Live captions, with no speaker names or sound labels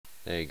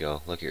There you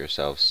go. Look at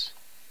yourselves.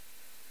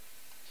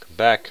 Come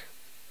back.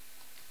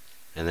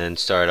 And then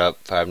start up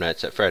Five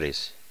Nights at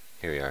Freddy's.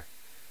 Here we are.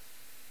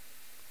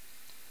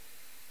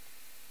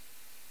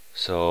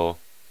 So,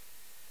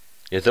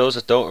 if those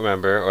that don't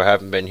remember or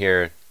haven't been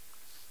here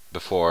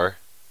before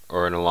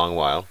or in a long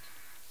while,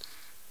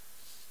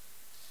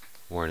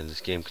 warning,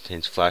 this game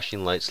contains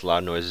flashing lights,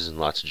 loud noises, and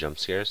lots of jump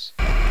scares.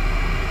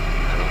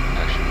 I don't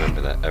actually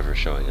remember that ever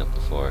showing up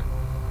before.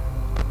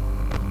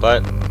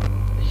 But,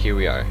 here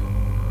we are.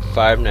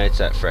 Five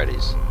Nights at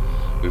Freddy's.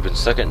 We've been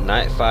stuck at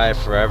night 5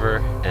 forever,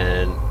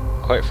 and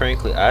quite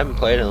frankly, I haven't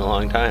played it in a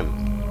long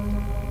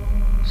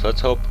time. So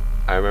let's hope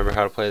I remember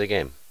how to play the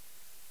game.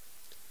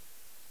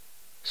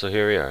 So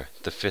here we are,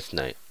 the 5th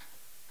night.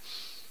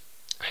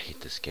 I hate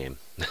this game.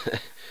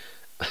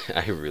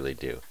 I really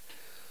do.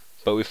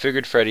 But we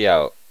figured Freddy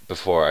out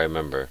before I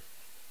remember.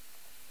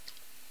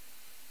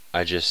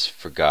 I just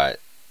forgot,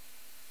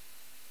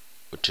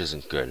 which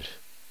isn't good.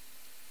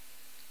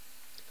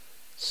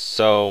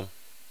 So,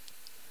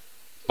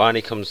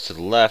 Bonnie comes to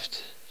the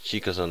left,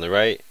 Chica's on the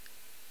right.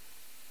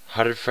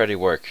 How did Freddy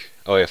work?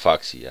 Oh yeah,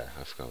 Foxy, yeah,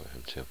 I forgot about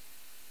him too.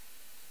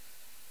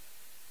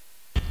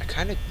 I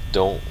kinda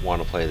don't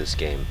want to play this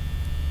game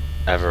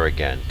ever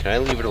again. Can I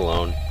leave it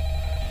alone?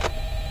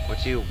 What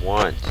do you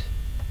want?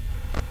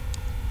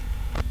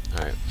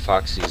 Alright,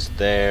 Foxy's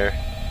there.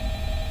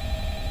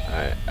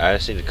 Alright, I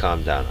just need to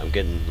calm down. I'm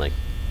getting like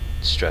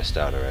stressed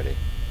out already.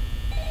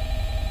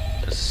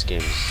 Cause this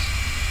game's...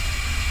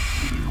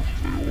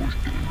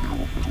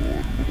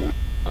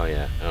 Oh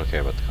yeah, I don't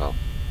care about the call.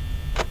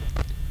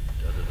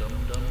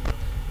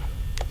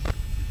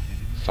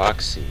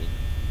 Foxy.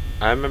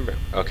 I remember.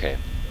 Okay.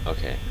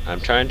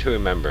 I'm trying to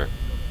remember.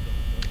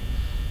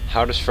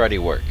 How does Freddy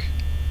work?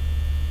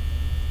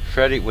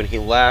 Freddy, when he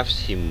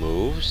laughs, he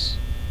moves.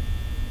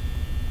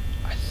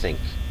 I think.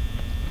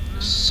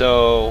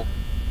 So...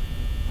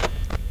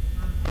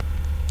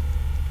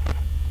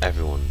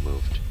 everyone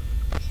moved.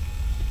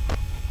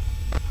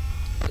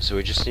 So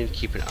we just need to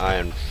keep an eye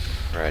on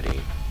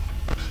Freddy.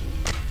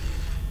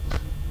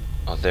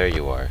 Oh, there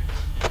you are.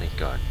 Thank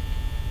God.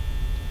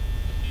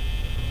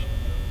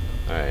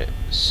 Alright,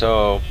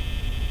 so...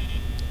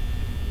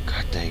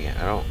 God dang it,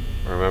 I don't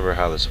remember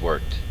how this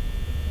worked.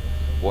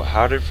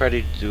 How did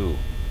Freddy do?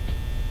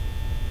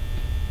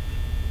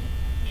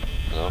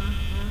 Hello?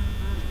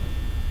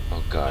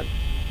 Oh God.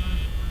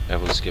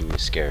 Everyone's giving me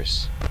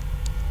scares.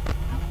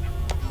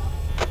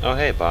 Oh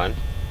hey, Bon.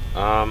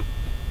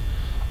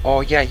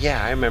 Oh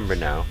yeah, I remember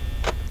now.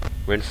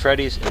 When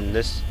Freddy's in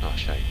this... Oh,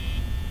 shite.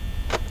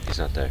 He's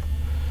not there.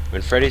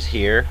 When Freddy's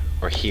here,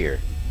 or here,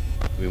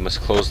 we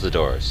must close the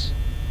doors.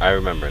 I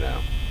remember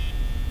now.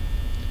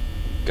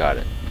 Got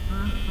it.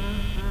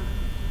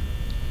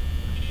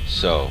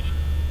 So,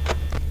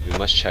 we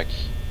must check.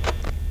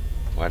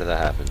 Why did that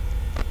happen?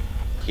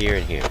 Here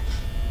and here.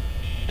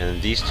 And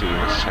then these two, we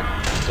must check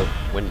the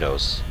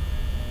windows.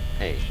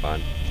 Hey,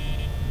 Bon.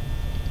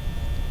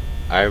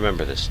 I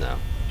remember this now.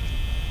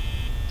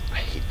 I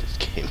hate this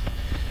game.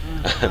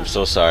 I'm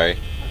so sorry.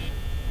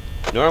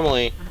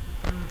 Normally,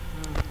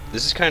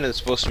 this is kind of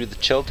supposed to be the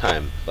chill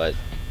time, but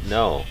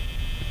no.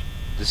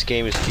 This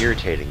game is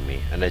irritating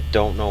me, and I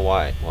don't know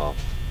why. Well,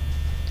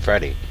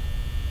 Freddy,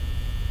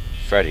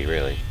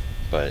 really.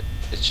 But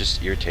it's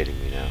just irritating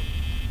me now.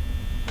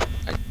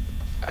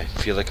 I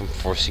feel like I'm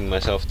forcing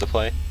myself to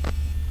play.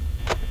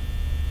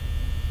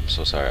 I'm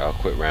so sorry. I'll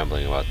quit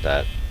rambling about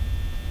that.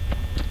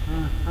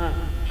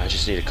 I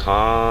just need to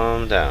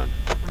calm down.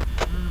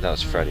 That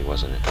was Freddy,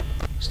 wasn't it?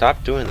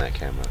 Stop doing that,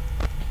 camera.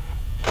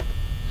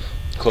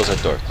 Close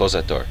that door. Close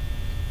that door.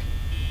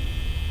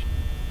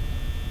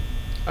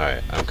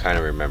 Alright, I'm kind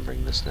of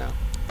remembering this now.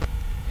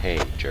 Hey,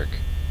 jerk.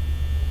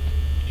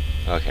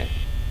 Okay.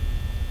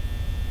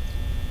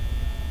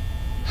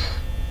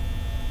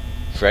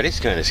 Freddy's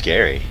kind of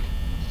scary.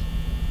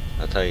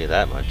 I'll tell you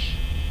that much.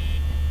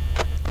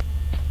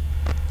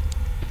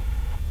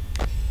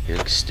 He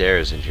like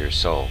stares into your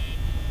soul.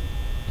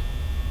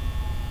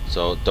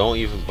 So don't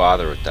even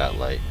bother with that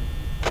light.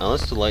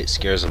 Unless the light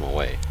scares him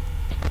away.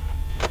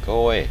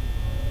 Go away.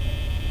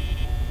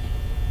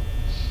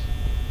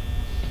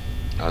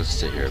 I'll just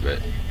sit here a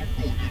bit.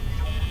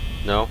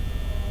 No,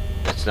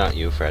 it's not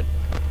you, Fred.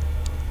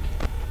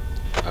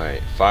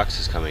 Alright, Fox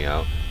is coming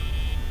out.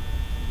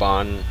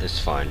 Bon is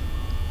fine.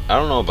 I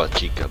don't know about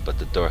Chica, but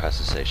the door has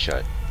to stay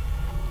shut.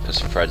 Because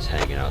Fred's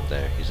hanging out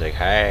there. He's like,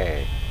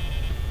 hey,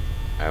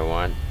 I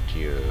want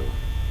you.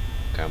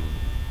 Come.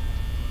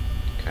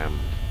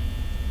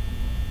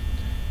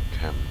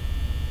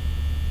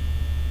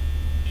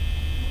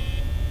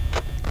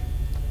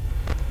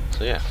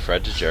 So yeah,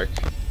 Fred's a jerk.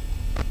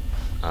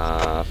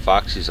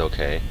 Foxy's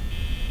okay.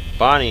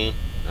 Bonnie,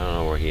 I don't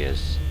know where he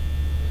is.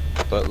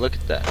 But look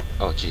at that.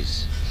 Oh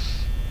jeez.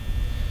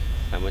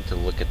 I went to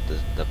look at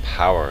the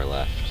power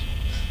left.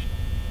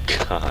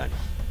 God.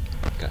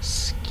 Got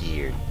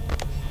scared.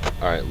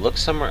 Alright, look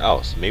somewhere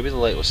else. Maybe the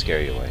light will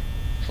scare you away.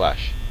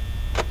 Flash.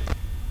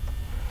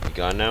 You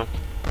gone now?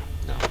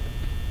 No.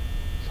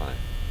 Fine.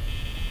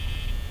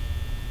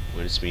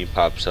 When his me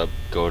pops up,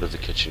 go to the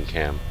kitchen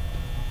cam.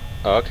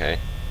 Oh, okay.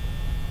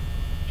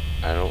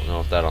 I don't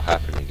know if that'll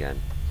happen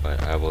again,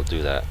 but I will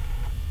do that.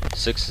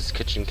 6 is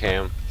kitchen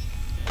cam,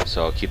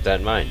 so I'll keep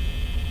that in mind.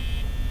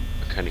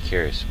 I'm kind of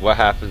curious. What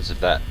happens if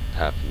that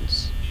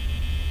happens?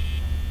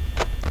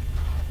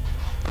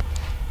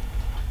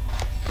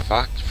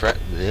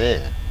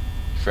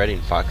 Freddy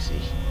and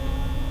Foxy.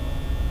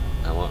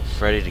 I want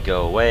Freddy to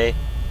go away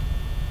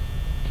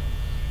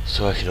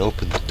so I can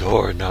open the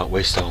door and not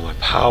waste all my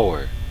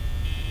power.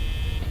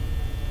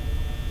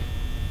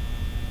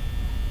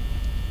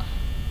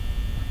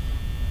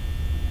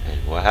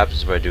 And what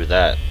happens if I do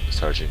that,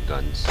 Sergeant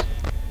Guns?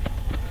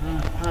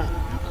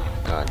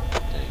 Oh, God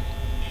dang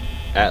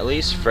it. At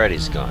least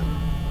Freddy's gone.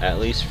 At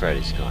least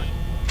Freddy's gone.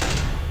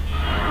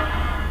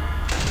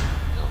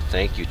 Oh,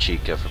 thank you,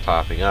 Chica, for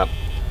popping up.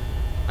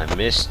 I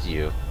missed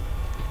you.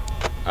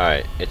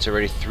 Alright, it's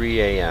already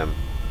 3 a.m.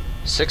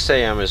 6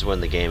 a.m. is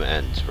when the game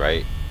ends,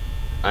 right?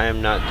 I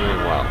am not doing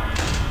well.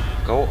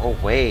 Go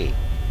away.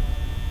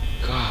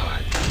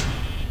 God.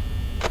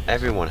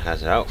 Everyone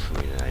has it out for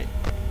me tonight.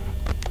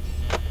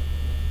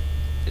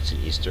 It's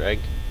an Easter egg?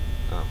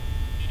 Oh.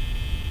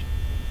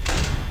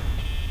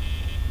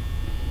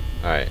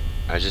 Alright,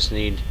 I just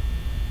need...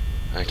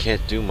 I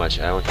can't do much.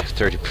 I only have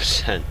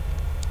 30%.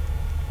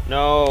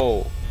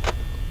 No!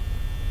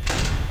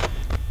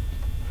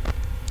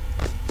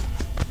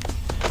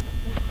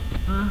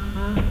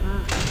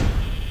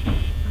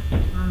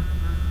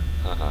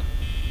 Haha.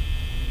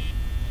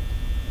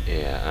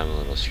 Yeah, I'm a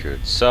little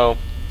screwed. So,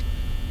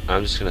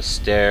 I'm just gonna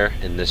stare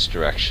in this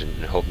direction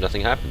and hope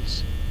nothing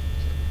happens.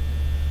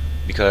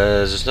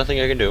 Because there's nothing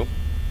I can do.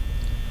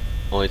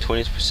 Only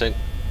 20%.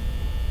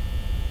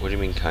 What do you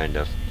mean, kind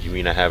of? You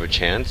mean I have a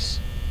chance?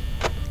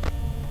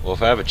 Well,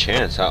 if I have a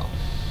chance, how?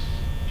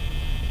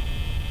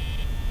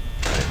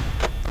 Right.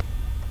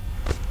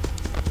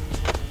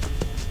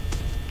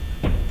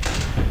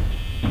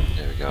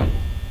 There we go.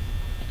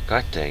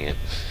 God dang it.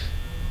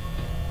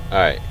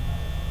 Alright.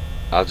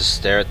 I'll just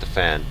stare at the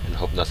fan and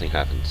hope nothing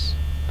happens.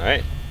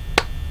 Alright?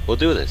 We'll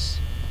do this.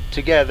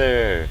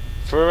 Together.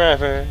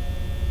 Forever.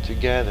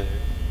 Together.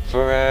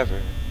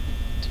 Forever.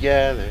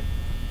 Together.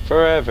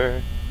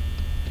 Forever.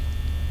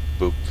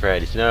 Boop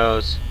Freddy's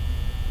nose.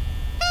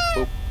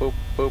 Boop, boop,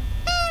 boop.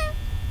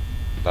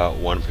 About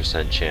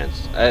 1%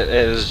 chance.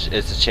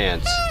 It's a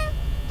chance.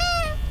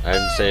 I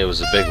didn't say it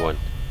was a big one.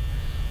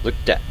 Look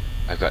at that.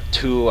 I've got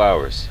 2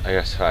 hours. I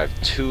guess I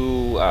have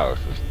 2 hours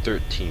with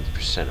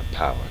 13% of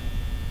power.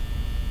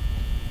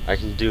 I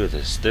can do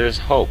this. There's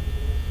hope.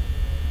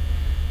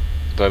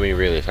 But I mean,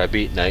 really, if I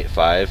beat Night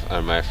 5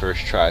 on my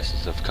first try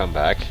since I've come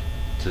back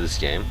to this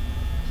game,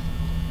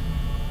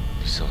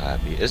 I'm so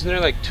happy. Isn't there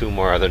like 2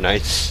 more other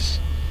nights?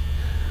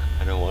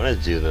 I don't want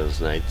to do those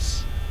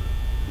nights.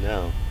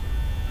 No.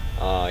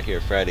 Oh, I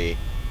hear Freddy.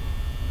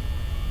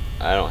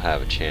 I don't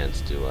have a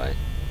chance, do I?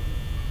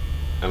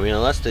 I mean,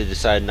 unless they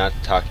decide not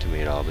to talk to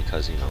me at all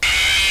because, you know.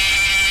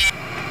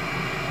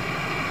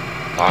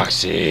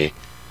 Foxy!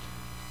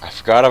 I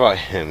forgot about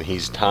him.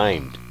 He's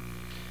timed.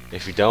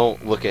 If you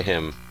don't look at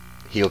him,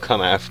 he'll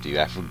come after you.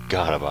 I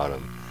forgot about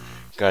him.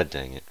 God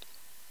dang it.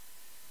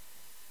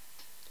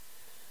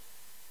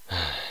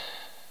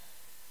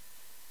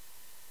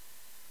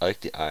 I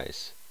like the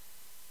eyes.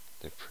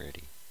 They're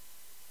pretty.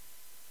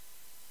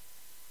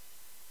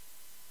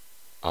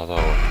 Although,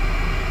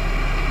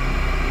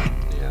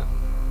 yeah.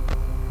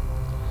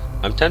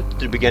 I'm tempted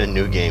to begin a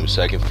new game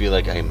so I can feel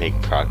like I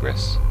make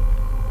progress.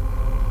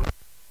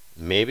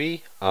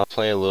 Maybe I'll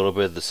play a little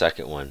bit of the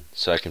second one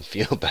so I can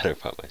feel better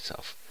about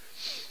myself.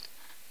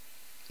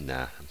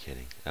 Nah, I'm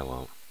kidding. I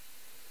won't.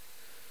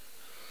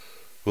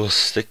 We'll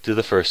stick to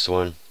the first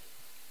one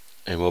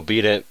and we'll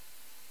beat it,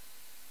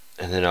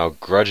 and then I'll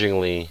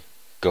grudgingly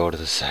go to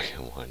the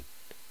second one.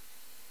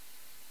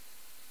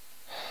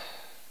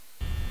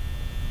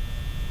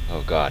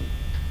 Oh God.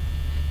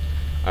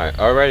 Alright,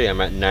 already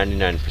I'm at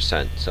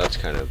 99%, so that's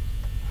kind of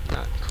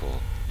not cool.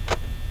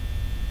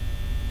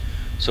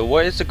 So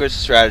what is a good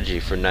strategy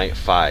for Night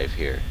 5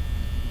 here?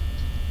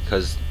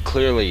 Because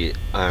clearly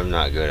I'm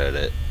not good at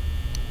it.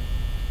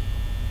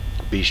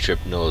 Beast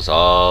Trip knows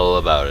all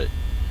about it.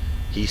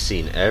 He's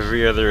seen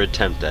every other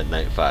attempt at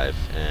Night 5,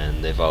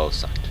 and they've all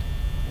sucked.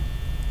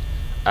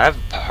 I have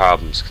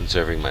problems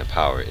conserving my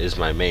power, is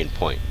my main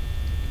point,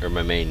 or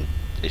my main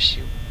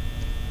issue.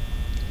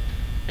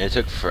 And it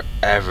took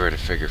forever to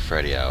figure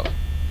Freddy out.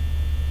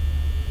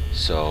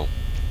 So,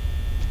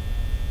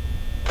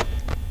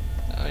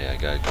 oh yeah, I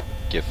gotta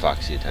give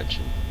Foxy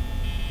attention.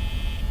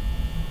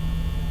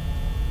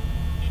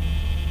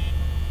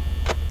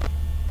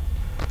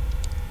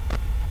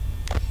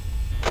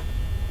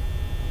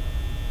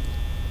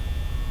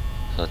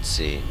 Let's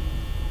see.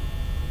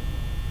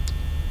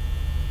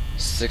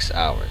 6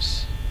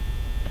 hours.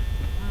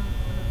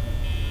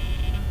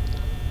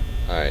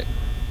 Alright.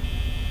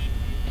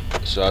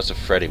 So that's a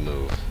Freddy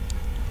move.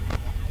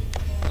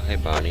 Oh, hey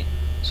Bonnie.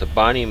 So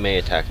Bonnie may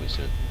attack me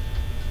soon.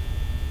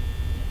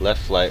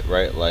 Left light,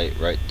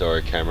 right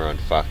door, camera on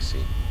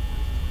Foxy.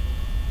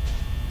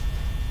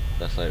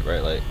 Left light,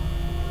 right light.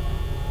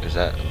 Is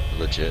that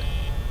legit?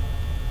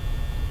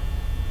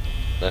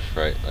 Left,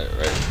 right,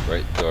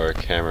 right door,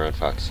 camera on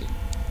Foxy.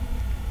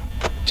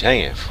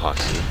 Dang it,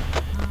 Foxy.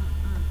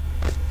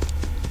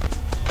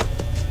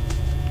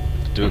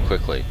 Do it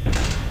quickly.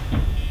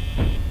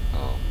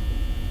 Oh.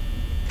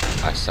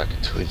 I suck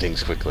at doing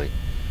things quickly.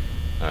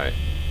 Alright.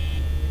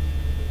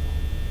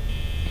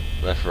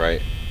 Left,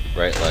 right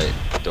light,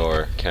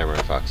 door, camera,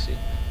 Foxy.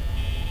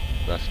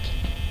 Left,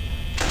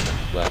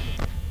 left,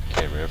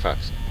 camera,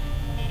 Foxy.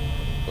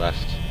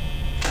 Left,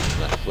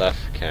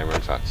 camera,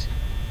 and Foxy.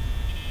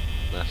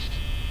 Left.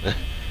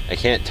 I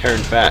can't turn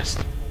fast.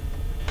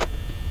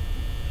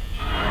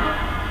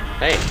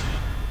 Hey!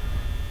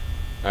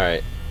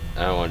 Alright,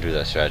 I don't want to do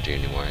that strategy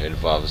anymore. It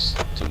involves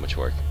too much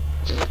work.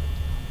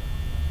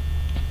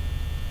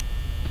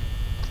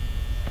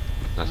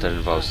 Not that it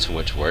involves too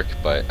much work,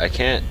 but I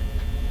can't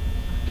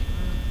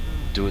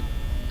do it.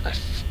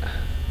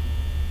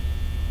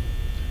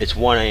 It's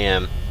 1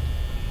 AM.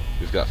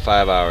 We've got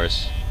 5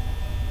 hours.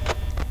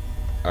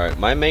 Alright,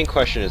 my main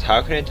question is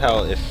how can I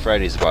tell if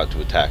Freddy's about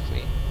to attack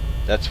me?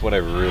 That's what I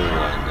really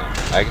want to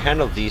know. I can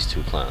handle these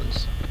two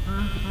clowns.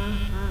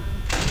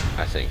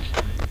 I think.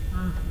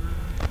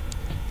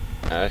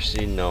 I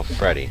actually know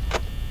Freddy.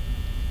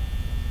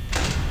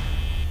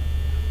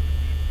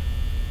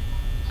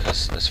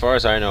 Because as far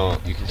as I know,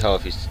 you can tell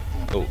if he's...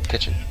 Oh,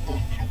 kitchen.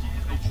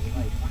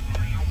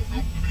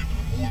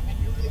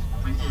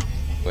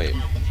 Wait.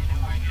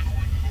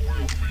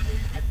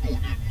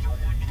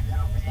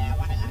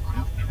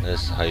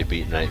 This is how you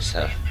beat Night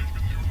Seth.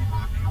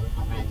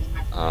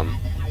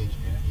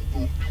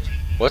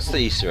 What's the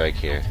Easter egg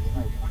here?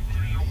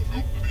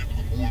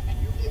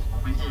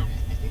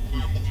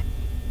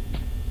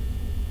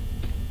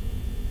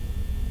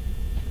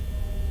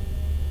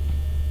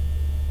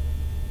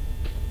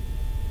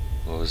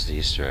 What was the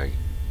Easter egg?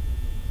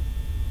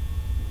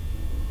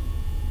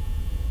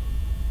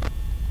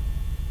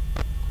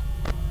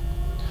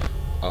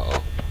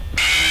 Uh-oh.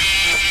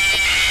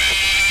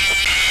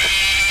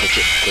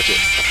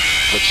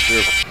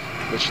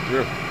 Glitch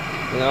through.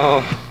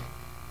 No.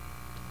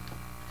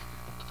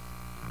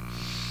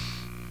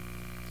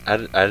 I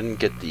didn't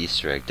get the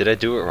Easter egg. Did I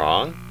do it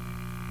wrong?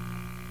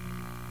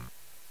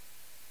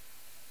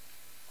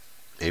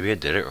 Maybe I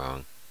did it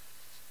wrong.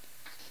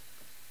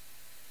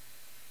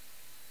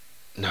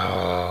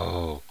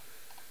 No.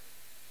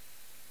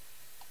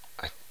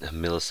 A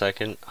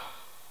millisecond?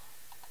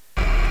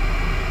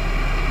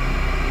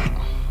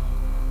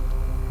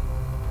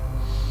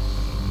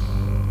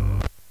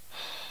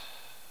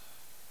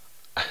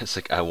 It's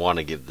like I want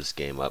to give this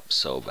game up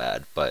so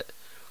bad, but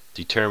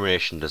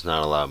determination does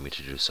not allow me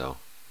to do so.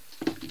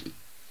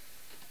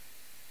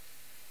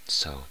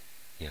 So,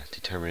 yeah,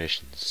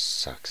 determination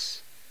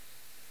sucks.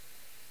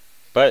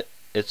 But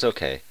it's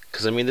okay,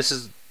 because I mean this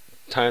is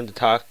time to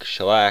talk,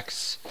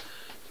 chillax,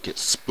 get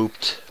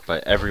spooked by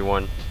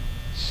everyone,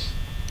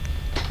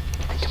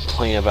 and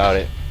complain about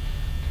it.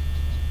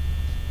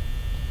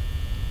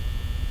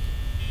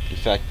 In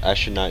fact, I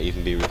should not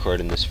even be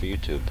recording this for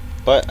YouTube,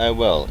 but I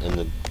will in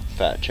the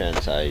fat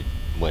chance I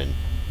win.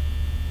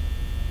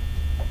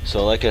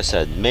 So like I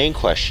said, main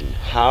question,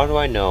 how do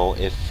I know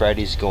if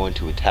Freddy's going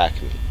to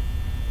attack me?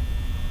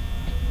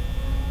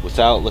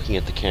 Without looking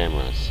at the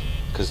cameras.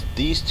 Because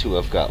these two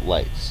have got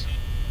lights.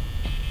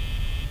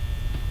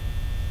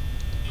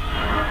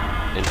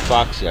 And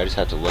Foxy, I just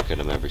have to look at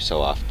him every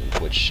so often,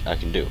 which I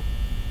can do.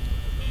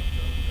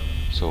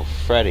 So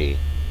Freddy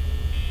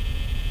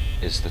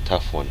is the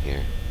tough one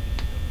here.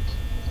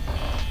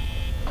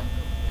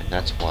 And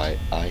that's why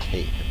I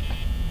hate him.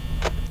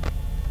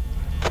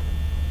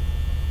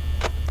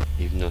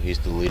 Even though he's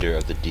the leader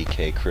of the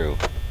DK crew,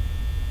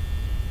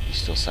 he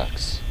still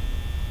sucks.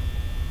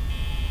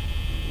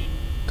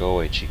 Go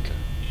away, Chica.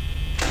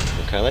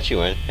 Well, can I let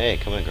you in? Hey,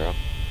 come in, girl.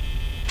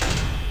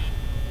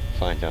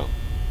 Fine, don't.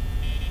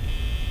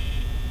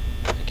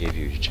 I gave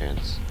you your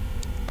chance.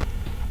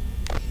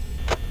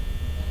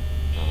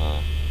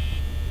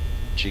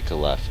 Chica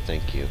left,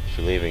 thank you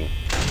for leaving.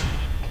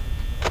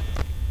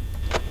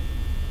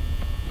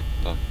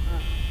 Oh.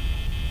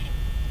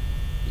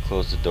 You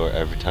close the door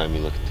every time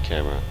you look at the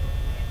camera.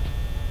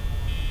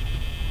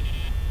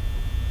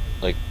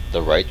 Like,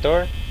 the right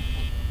door?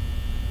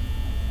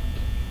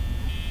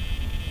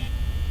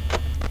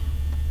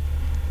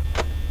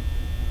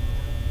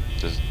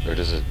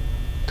 Does it...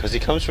 Because he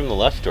comes from the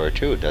left door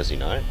too, does he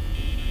not?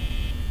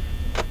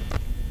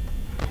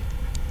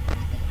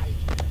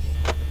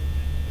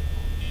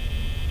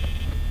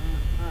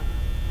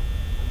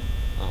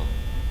 Oh.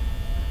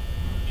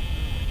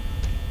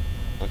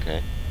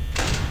 Okay.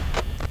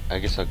 I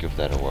guess I'll give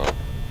that a whirl.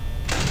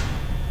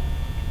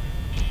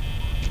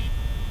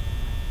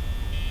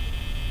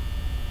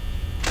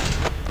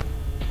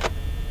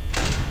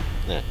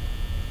 Yeah.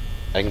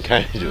 I can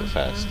kind of do it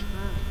fast.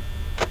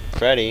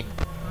 Freddy!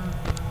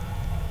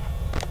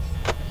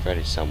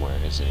 Freddy's somewhere,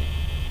 isn't he?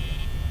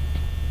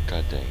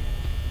 God dang.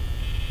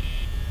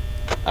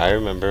 I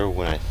remember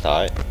when I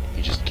thought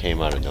he just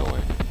came out of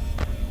nowhere.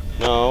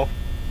 No!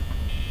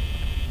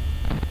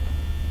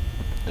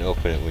 and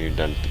open it when you're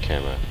done with the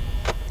camera.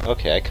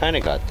 Okay, I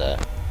kinda got that.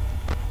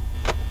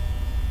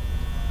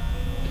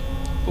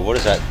 But what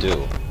does that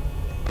do?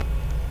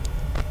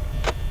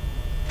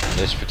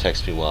 This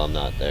protects me while I'm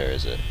not there,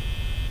 is it?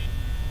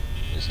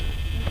 Isn't it?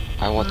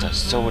 I want a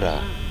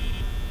soda!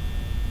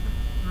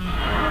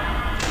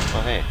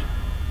 Oh, hey.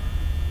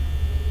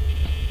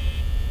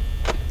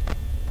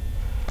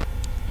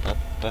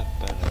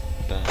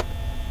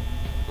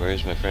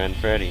 Where's my friend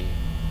Freddy?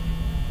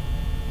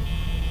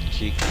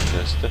 Cheek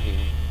just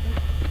here.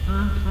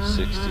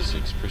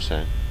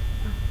 66%.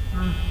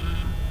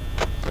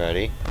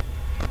 Freddy?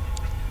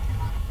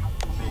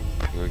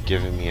 You're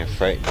giving me a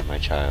fright, my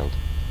child.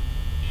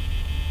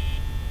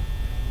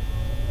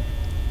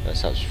 That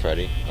sounds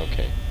Freddy?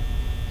 Okay.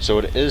 So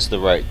it is the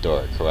right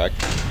door, correct?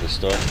 This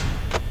door?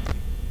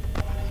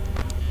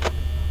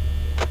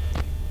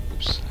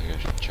 Oops, I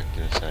gotta check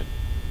the other side.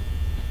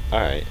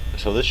 Alright,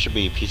 so this should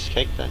be a piece of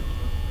cake then.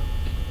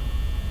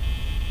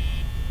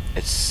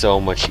 It's so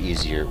much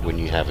easier when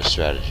you have a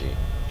strategy.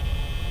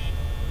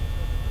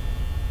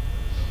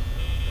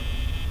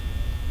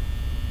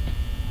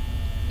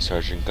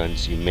 Sergeant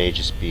Guns, you may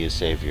just be a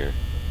savior.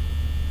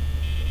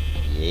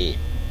 Yeah.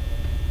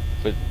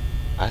 But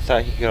I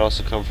thought he could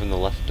also come from the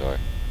left door.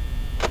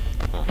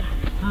 Huh.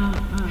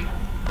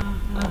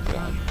 Oh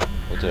god.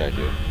 What did I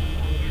do?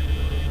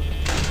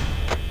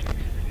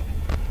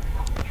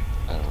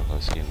 I don't know how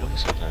this game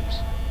works sometimes.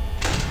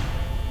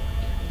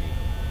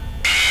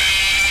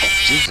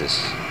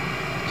 Jesus.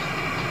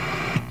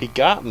 He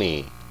got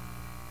me.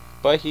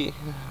 But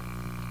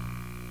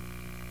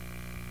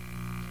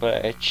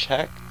I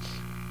checked.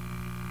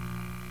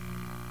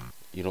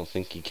 You don't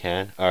think he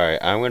can? Alright,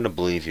 I'm gonna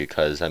believe you,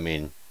 cause I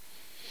mean,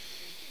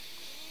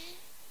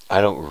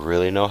 I don't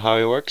really know how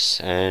he works,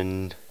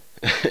 and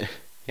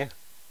yeah.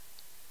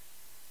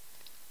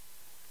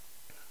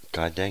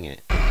 God dang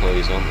it.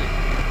 Employees only.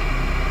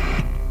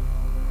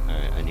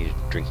 Alright, I need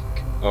a drink.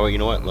 Oh, you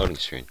know what? Loading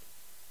screen.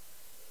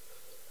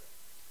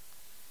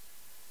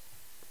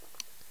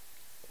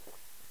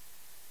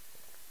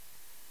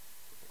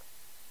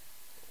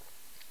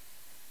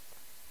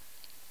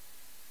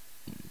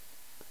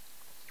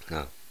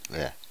 Oh,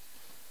 yeah.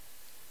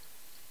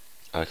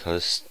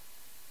 Because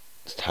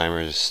the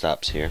timer just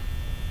stops here.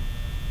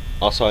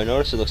 Also, I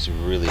noticed it looks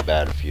really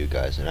bad for you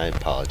guys, and I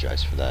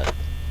apologize for that.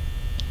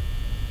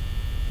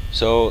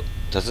 So,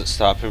 does it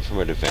stop him from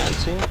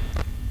advancing?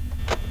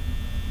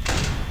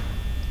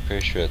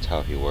 Pretty sure that's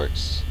how he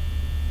works.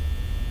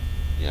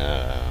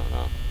 Yeah, I don't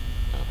know.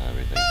 I don't have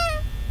everything.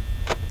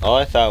 All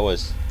I thought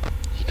was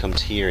he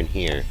comes here and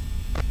here,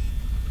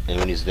 and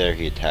when he's there,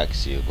 he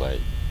attacks you, but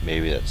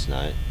maybe that's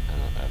not.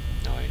 I have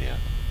no idea.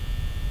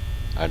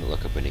 I didn't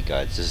look up any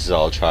guides. This is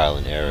all trial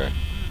and error.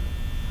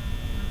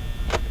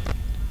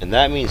 And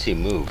that means he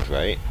moved,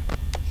 right?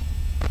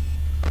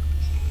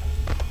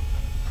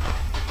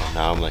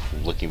 Now I'm like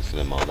looking for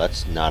them all.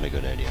 That's not a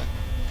good idea.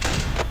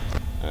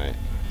 Alright.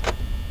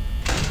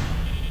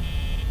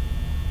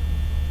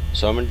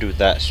 So I'm gonna do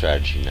that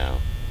strategy now.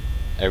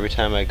 Every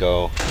time I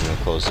go, I'm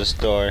gonna close this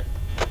door.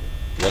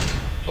 Look,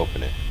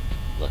 open it.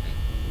 Look.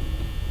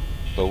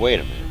 But wait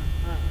a minute.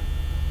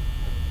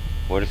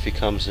 What if he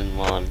comes in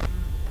while I'm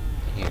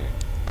here?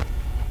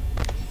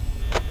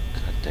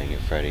 God dang it,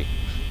 Freddy.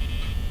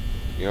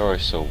 You're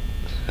always so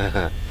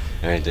and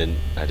I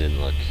didn't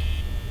look.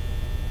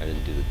 I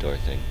didn't do the door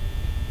thing.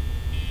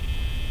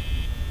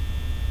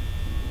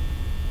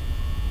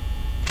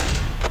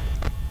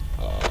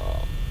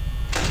 Oh.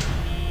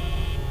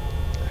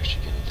 I'm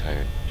actually getting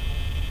tired.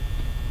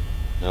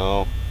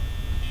 No.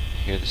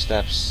 I hear the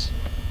steps.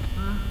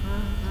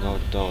 No,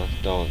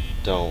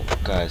 don't.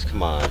 Guys,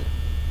 come on.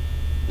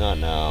 Not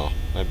now.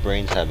 My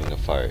brain's having a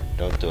fart.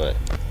 Don't do it.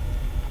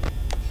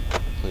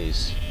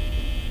 Please.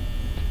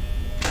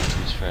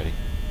 Please, Freddy.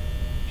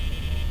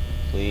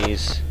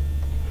 Please.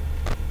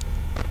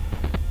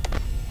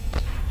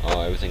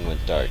 Oh, everything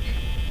went dark.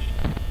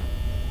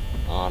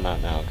 Oh,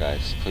 not now,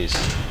 guys. Please.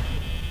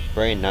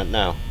 Brain, not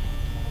now.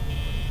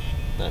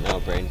 Not now,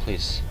 brain,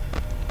 please.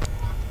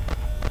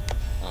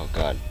 Oh,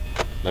 God.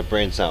 My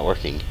brain's not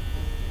working.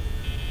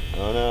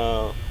 Oh,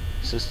 no.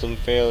 System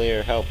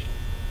failure. Help.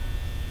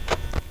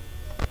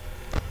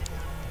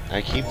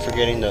 I keep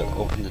forgetting to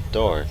open the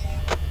door.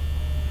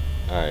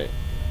 Alright.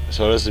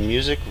 So does the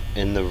music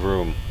in the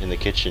room, in the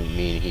kitchen,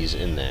 mean he's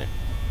in there?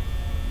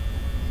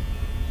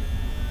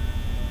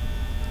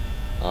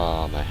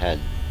 Oh, my head.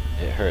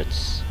 It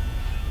hurts.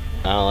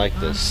 I don't like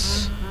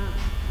this.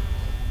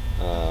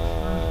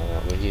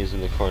 When he's in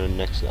the corner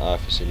next to the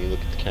office and you look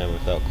at the camera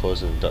without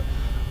closing the door.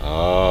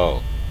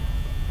 Oh.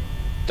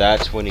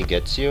 That's when he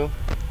gets you?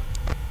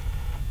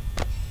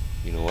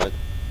 You know what?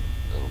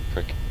 Little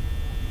prick.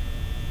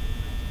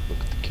 Look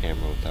at the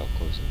camera without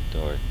closing the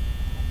door.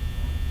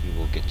 He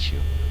will get you.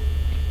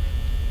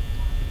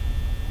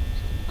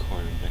 He's in the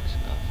corner next to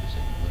the office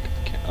and you look at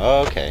the camera.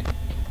 Oh, okay.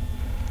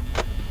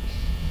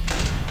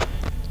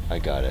 I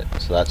got it.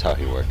 So that's how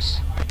he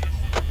works.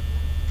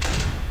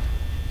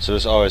 So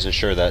just always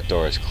ensure that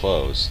door is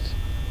closed.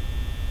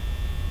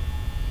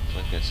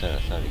 Like I said,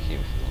 I thought he came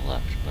from the the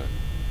left, but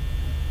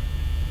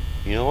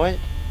you know what?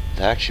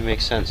 That actually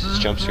makes sense. His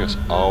jump scare's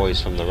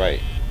always from the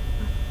right.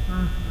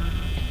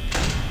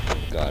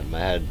 God, my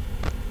head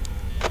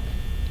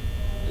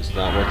is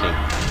not working.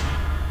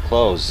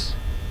 Close.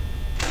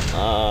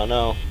 Oh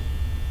no.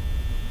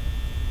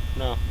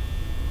 No.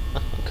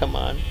 Come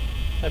on.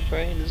 My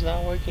brain is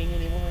not working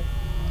anymore.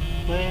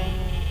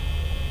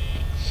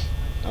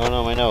 Oh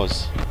no, my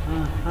nose.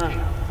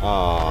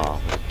 Oh,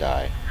 I'm gonna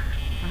die.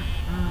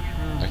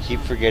 I keep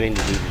forgetting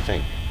to do the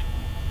thing.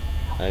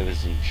 I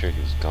wasn't even sure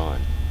he was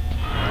gone.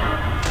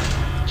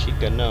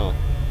 Chica, no.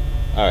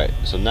 Alright,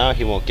 so now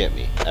he won't get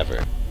me,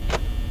 ever.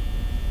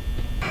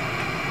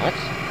 What?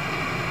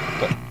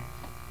 But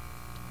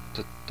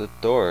the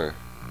door.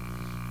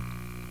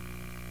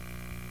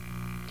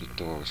 The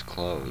door was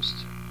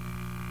closed.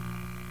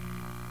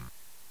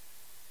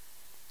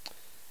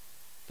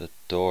 The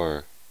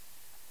door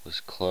was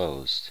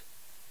closed.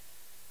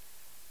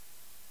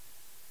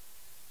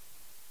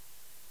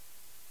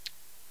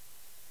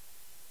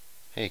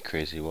 Hey,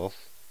 crazy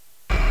wolf.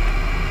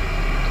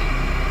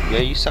 Yeah,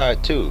 you saw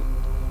it too.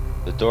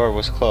 The door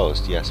was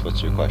closed. Yes,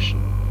 what's your question?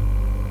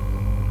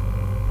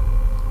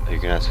 Are you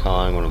gonna ask how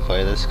long I'm gonna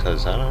play this?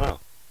 Cause I don't know.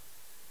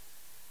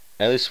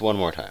 At least one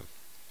more time.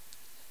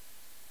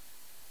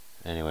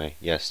 Anyway,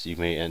 yes, you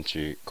may answer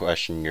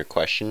your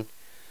question.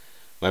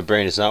 My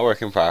brain is not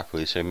working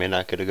properly, so I may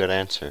not get a good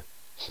answer.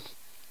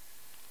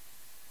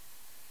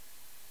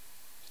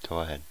 Go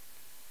ahead.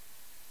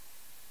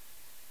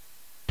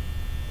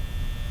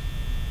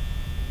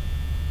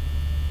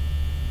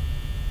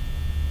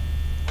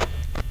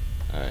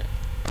 Alright.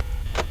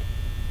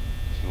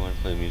 If you want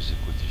to play music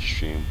with your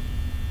stream,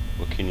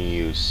 what can you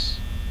use?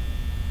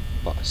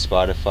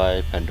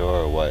 Spotify,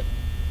 Pandora, or what?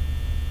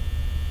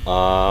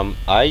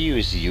 I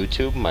use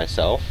YouTube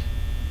myself,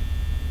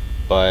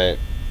 but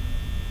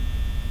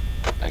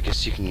I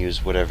guess you can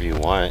use whatever you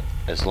want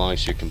as long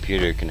as your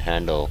computer can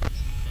handle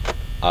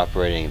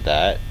operating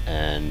that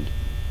and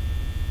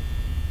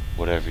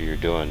whatever you're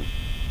doing.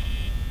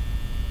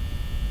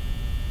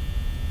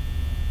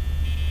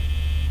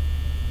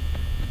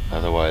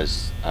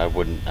 Otherwise, I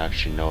wouldn't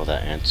actually know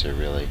that answer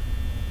really.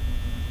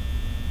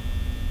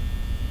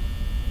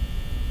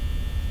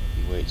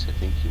 He waits. I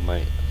think you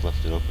might have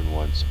left it open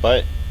once,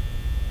 but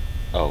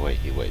oh wait,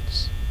 he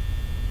waits.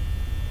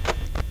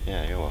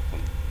 Yeah, you're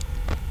welcome.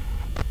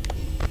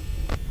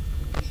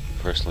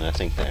 Personally, I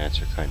think the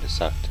answer kinda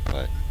sucked,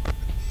 but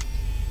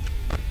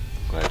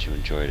glad you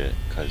enjoyed it,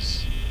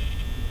 cause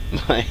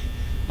my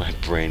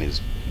brain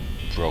is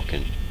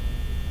broken.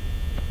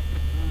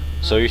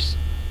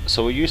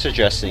 So what you're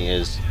suggesting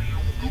is,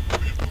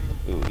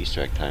 ooh,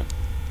 Easter egg time.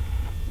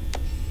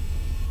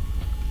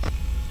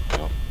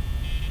 No.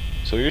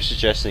 So what you're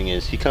suggesting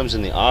is he comes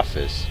in the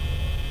office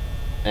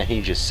and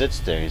he just sits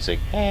there and he's like,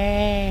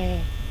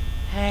 hey,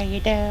 how you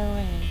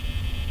doing?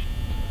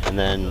 And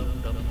then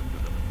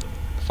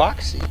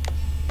Foxy,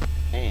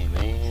 hey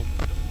man.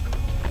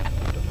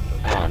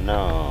 Oh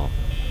no.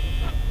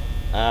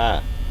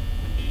 Ah.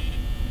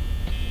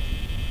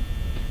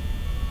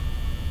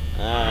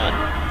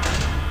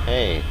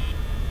 Hey.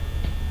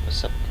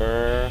 What's up,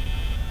 girl?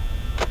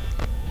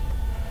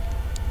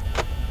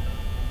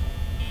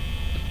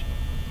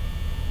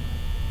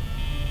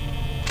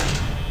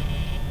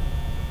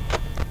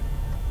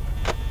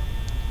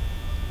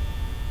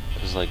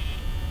 It's like,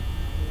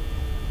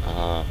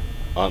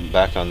 I'm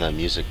back on that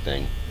music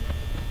thing.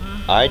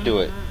 I do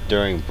it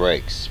during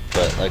breaks,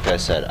 but like I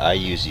said, I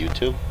use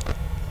YouTube.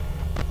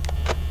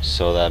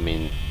 So that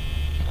means,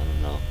 I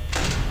don't know.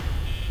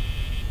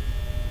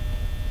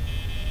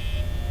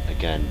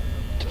 Again,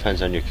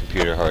 depends on your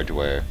computer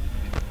hardware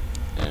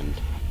and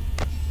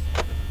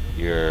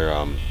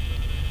your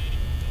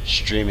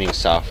streaming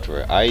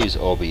software. I use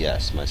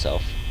OBS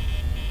myself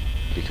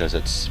because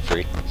it's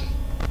free.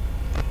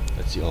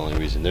 That's the only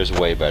reason. There's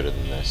way better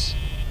than this.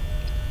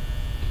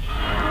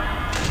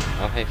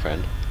 Oh, hey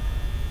friend.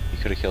 You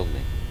could have killed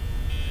me.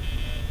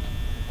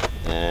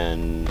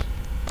 And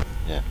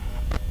yeah.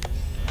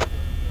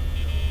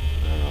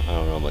 I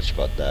don't know much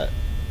about that.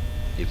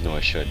 Even though I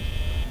should.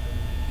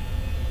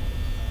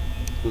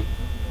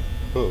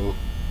 Uh-oh.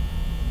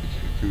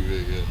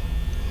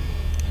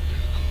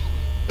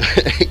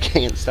 I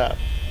can't stop.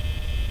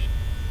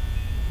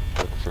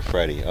 Look for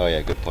Freddy. Oh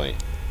yeah, good point.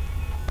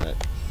 That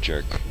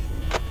jerk.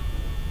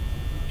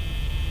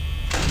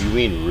 You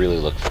mean really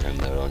look for him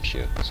though, don't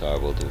you? So I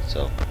will do it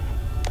so.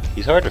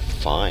 He's hard to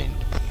find.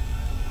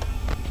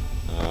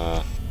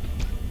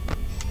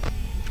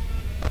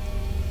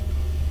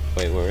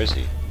 Wait, where is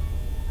he?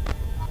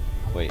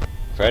 Wait,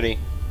 Freddy?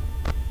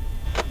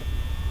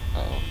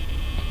 Uh-oh.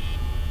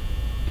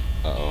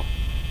 Uh-oh.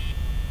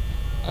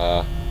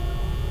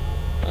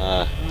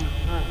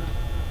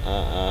 I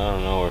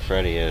don't know where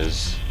Freddy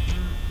is.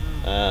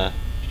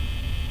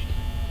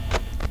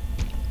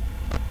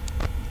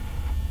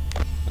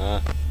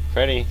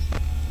 Freddy?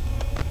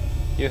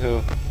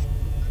 Yoo-hoo.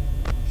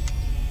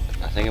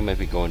 I think I might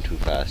be going too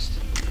fast.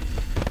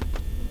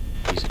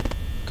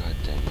 God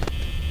dang it.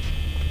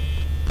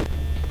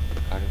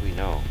 How do we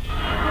know?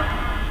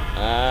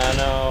 Ah,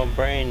 no,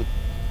 brain.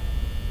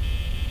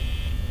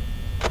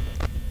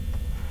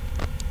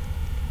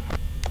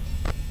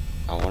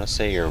 I want to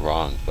say you're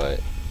wrong, but...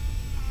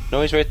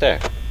 No, he's right there.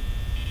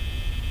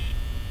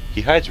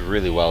 He hides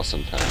really well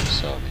sometimes,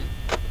 so, I mean...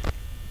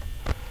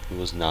 He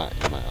was not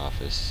in my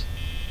office.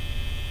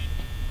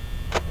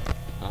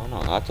 I don't know,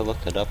 I'll have to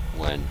look that up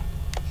when...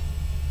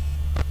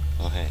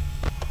 Oh, hey.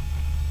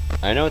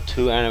 I know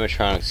two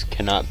animatronics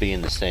cannot be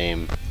in the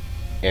same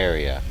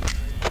area.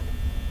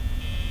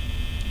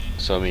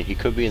 So, I mean, he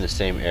could be in the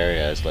same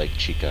area as, like,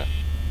 Chica.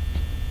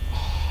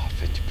 Oh,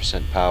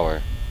 50%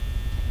 power.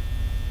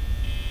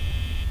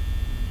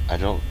 I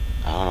don't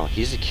know.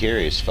 He's a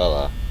curious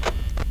fella.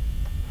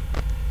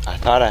 I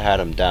thought I had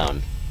him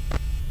down.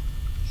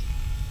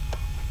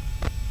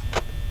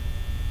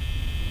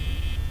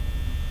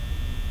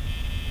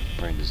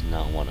 Brain does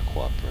not want to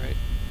cooperate.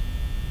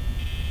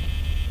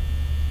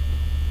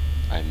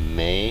 I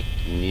may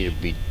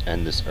need to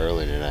end this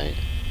early tonight.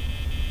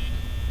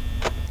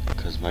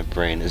 Because my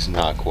brain is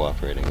not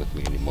cooperating with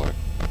me anymore.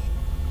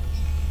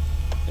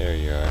 There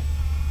you are.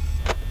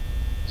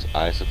 His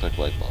eyes look like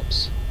light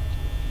bulbs.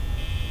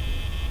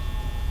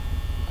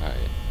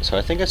 Alright, so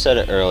I think I said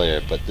it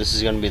earlier, but this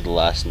is going to be the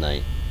last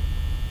night.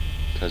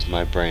 Because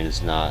my brain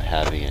is not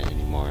having it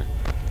anymore.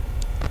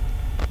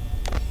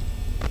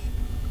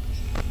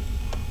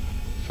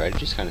 Freddy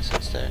just kind of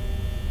sits there.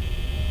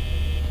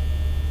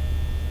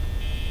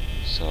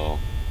 So,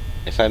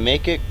 if I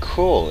make it,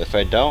 cool. If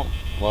I don't,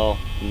 well,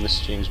 then this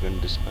stream's been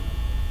disappointed.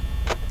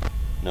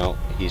 No,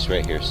 he's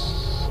right here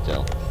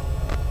still.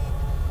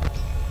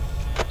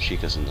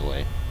 Chica's in the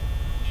way.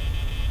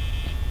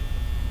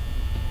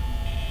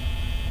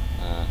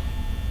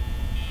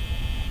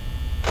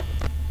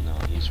 No,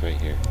 he's right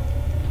here.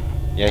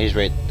 Yeah, he's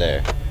right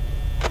there.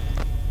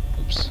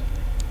 Oops.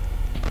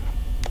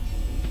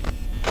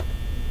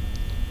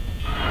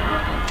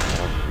 I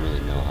don't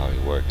really know how he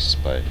works,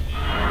 but...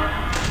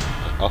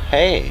 Oh,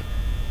 hey!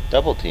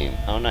 Double team.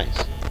 How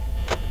nice.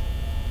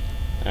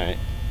 Alright.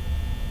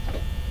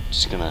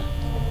 Just gonna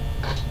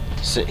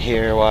sit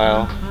here a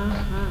while.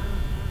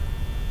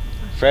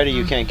 Freddy,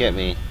 you can't get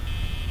me.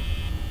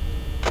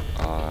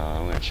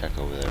 I'm gonna check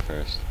over there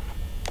first.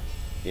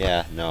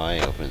 Yeah, no, I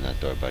ain't opening that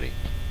door, buddy.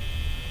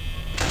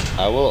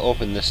 I will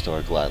open this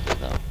door gladly,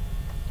 though.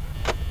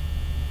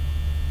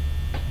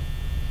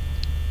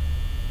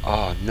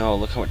 Oh, no,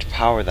 look how much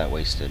power that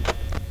wasted.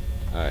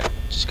 Alright,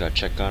 just gotta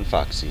check on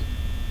Foxy.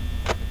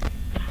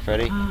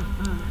 Freddy?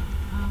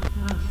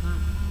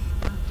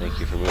 Thank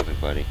you for moving,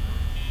 buddy.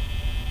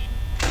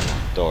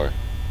 Door.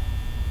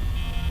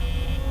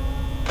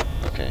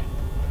 Okay.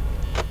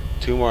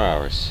 2 more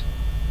hours.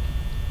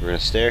 We're gonna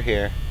stay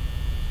here,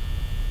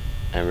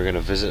 and we're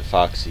gonna visit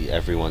Foxy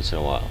every once in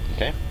a while,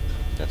 okay?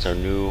 That's our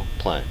new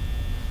plan.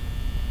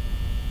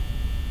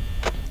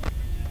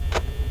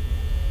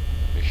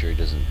 Make sure he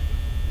doesn't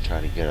try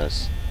to get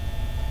us,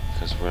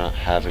 because we're not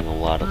having a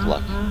lot of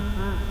luck.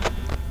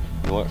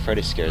 You know what?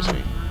 Freddy scares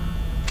me.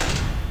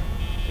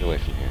 Get away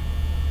from here.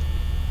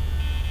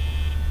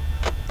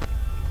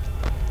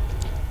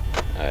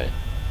 Alright.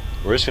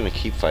 We're just gonna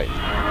keep fighting.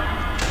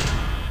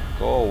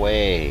 Go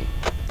away.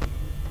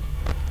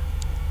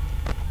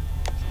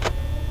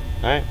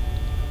 Alright.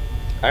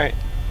 Alright.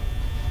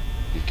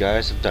 You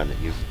guys have done it.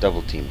 You've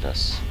double teamed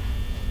us.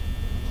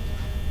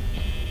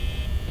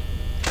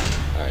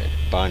 Alright.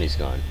 Bonnie's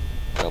gone.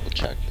 Double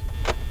check.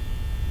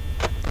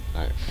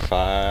 Alright.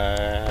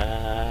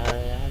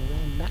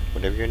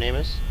 Whatever your name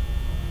is.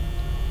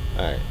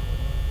 Alright.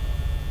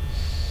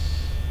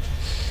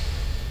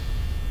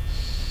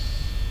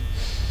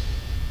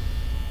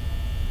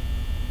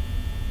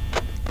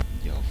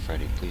 Yo,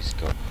 Freddy, please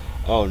go.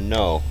 Oh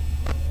no.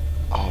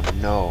 Oh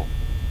no.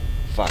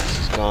 Fox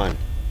is gone.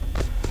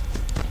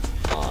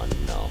 Oh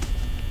no.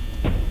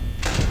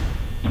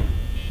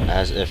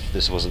 As if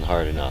this wasn't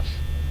hard enough.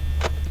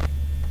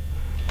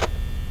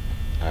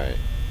 Alright.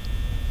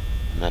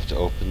 I'm gonna have to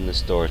open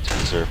this door to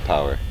conserve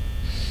power.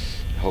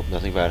 I hope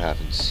nothing bad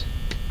happens.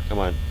 Come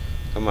on.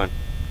 Come on.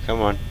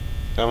 Come on.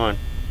 Come on.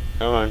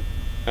 Come on.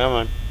 Come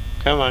on.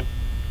 Come on.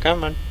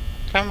 Come on.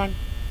 Come on.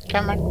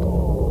 Come on.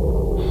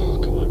 Oh,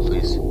 come on,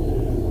 please.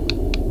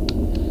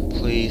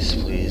 Please,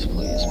 please,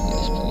 please,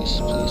 please, please,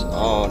 please.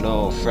 Oh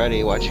no,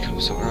 Freddy, why'd you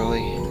come so early?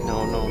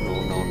 No, no, no,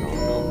 no, no,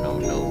 no, no,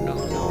 no,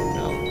 no,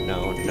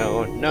 no,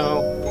 no, no,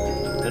 no,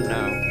 no,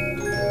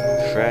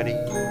 no. Freddy,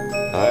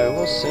 I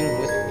will sing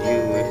with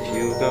you if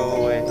you go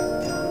away.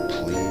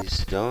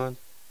 Please don't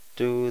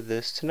do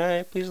this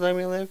tonight. Please let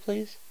me live,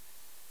 please.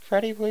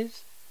 Freddy,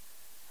 please.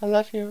 I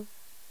love you.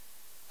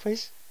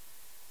 Please.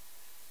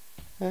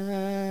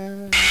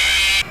 Dang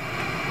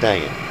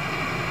it.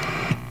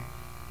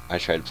 I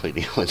tried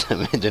pleading with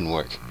him, it didn't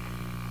work.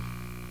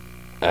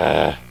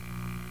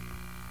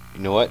 You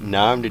know what?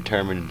 Now I'm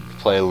determined to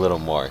play a little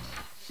more.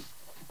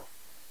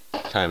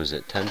 What time is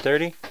it?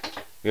 10:30?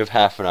 We have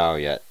half an hour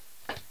yet.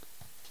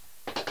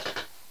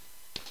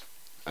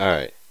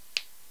 Alright.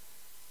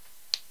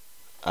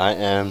 I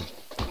am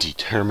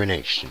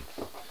determination.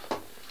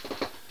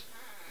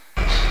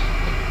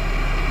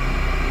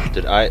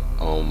 Did I?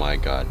 Oh my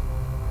god.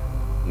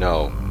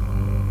 No.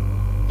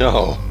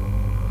 No.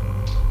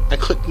 I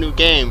clicked new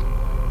game.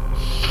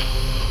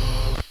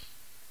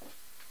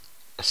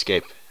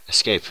 Escape.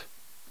 Escape.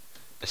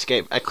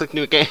 Escape. I clicked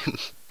new game.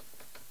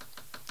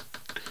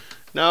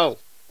 No.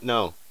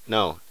 No.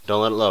 No.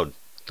 Don't let it load.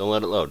 Don't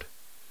let it load.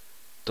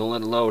 Don't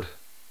let it load.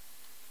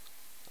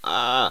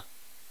 Ah.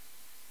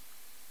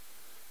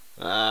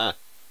 Ah.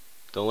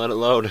 Don't let it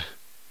load.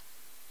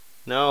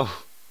 No.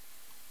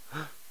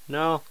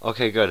 No.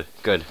 Okay, good.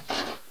 Good.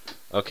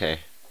 Okay.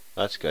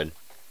 That's good.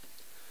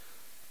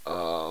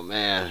 Oh,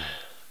 man.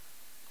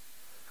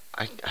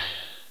 I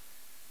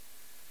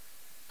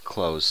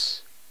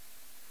close.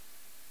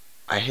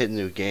 I hit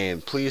new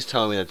game. Please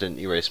tell me that didn't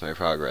erase my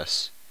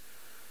progress.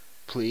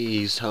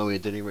 Please tell me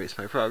it didn't erase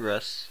my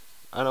progress.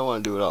 I don't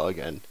want to do it all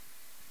again.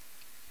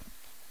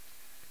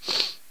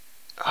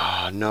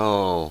 Ah,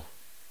 no.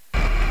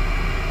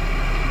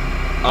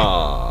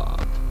 Ah,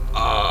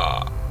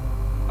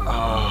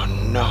 oh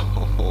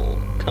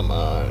no. Come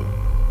on.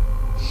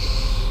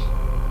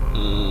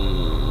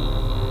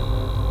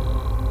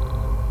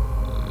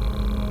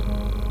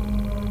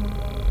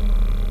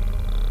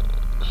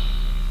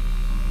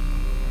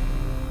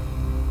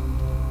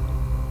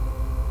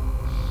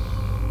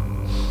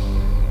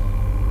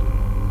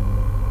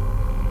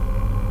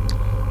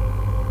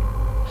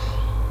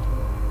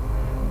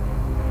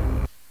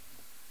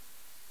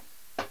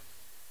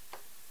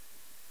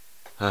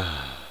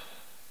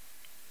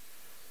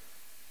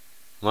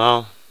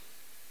 Well,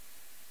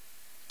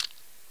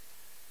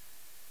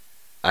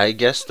 I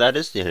guess that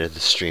is the end of the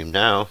stream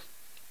now.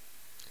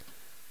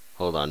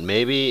 Hold on,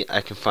 maybe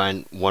I can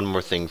find one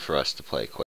more thing for us to play quick.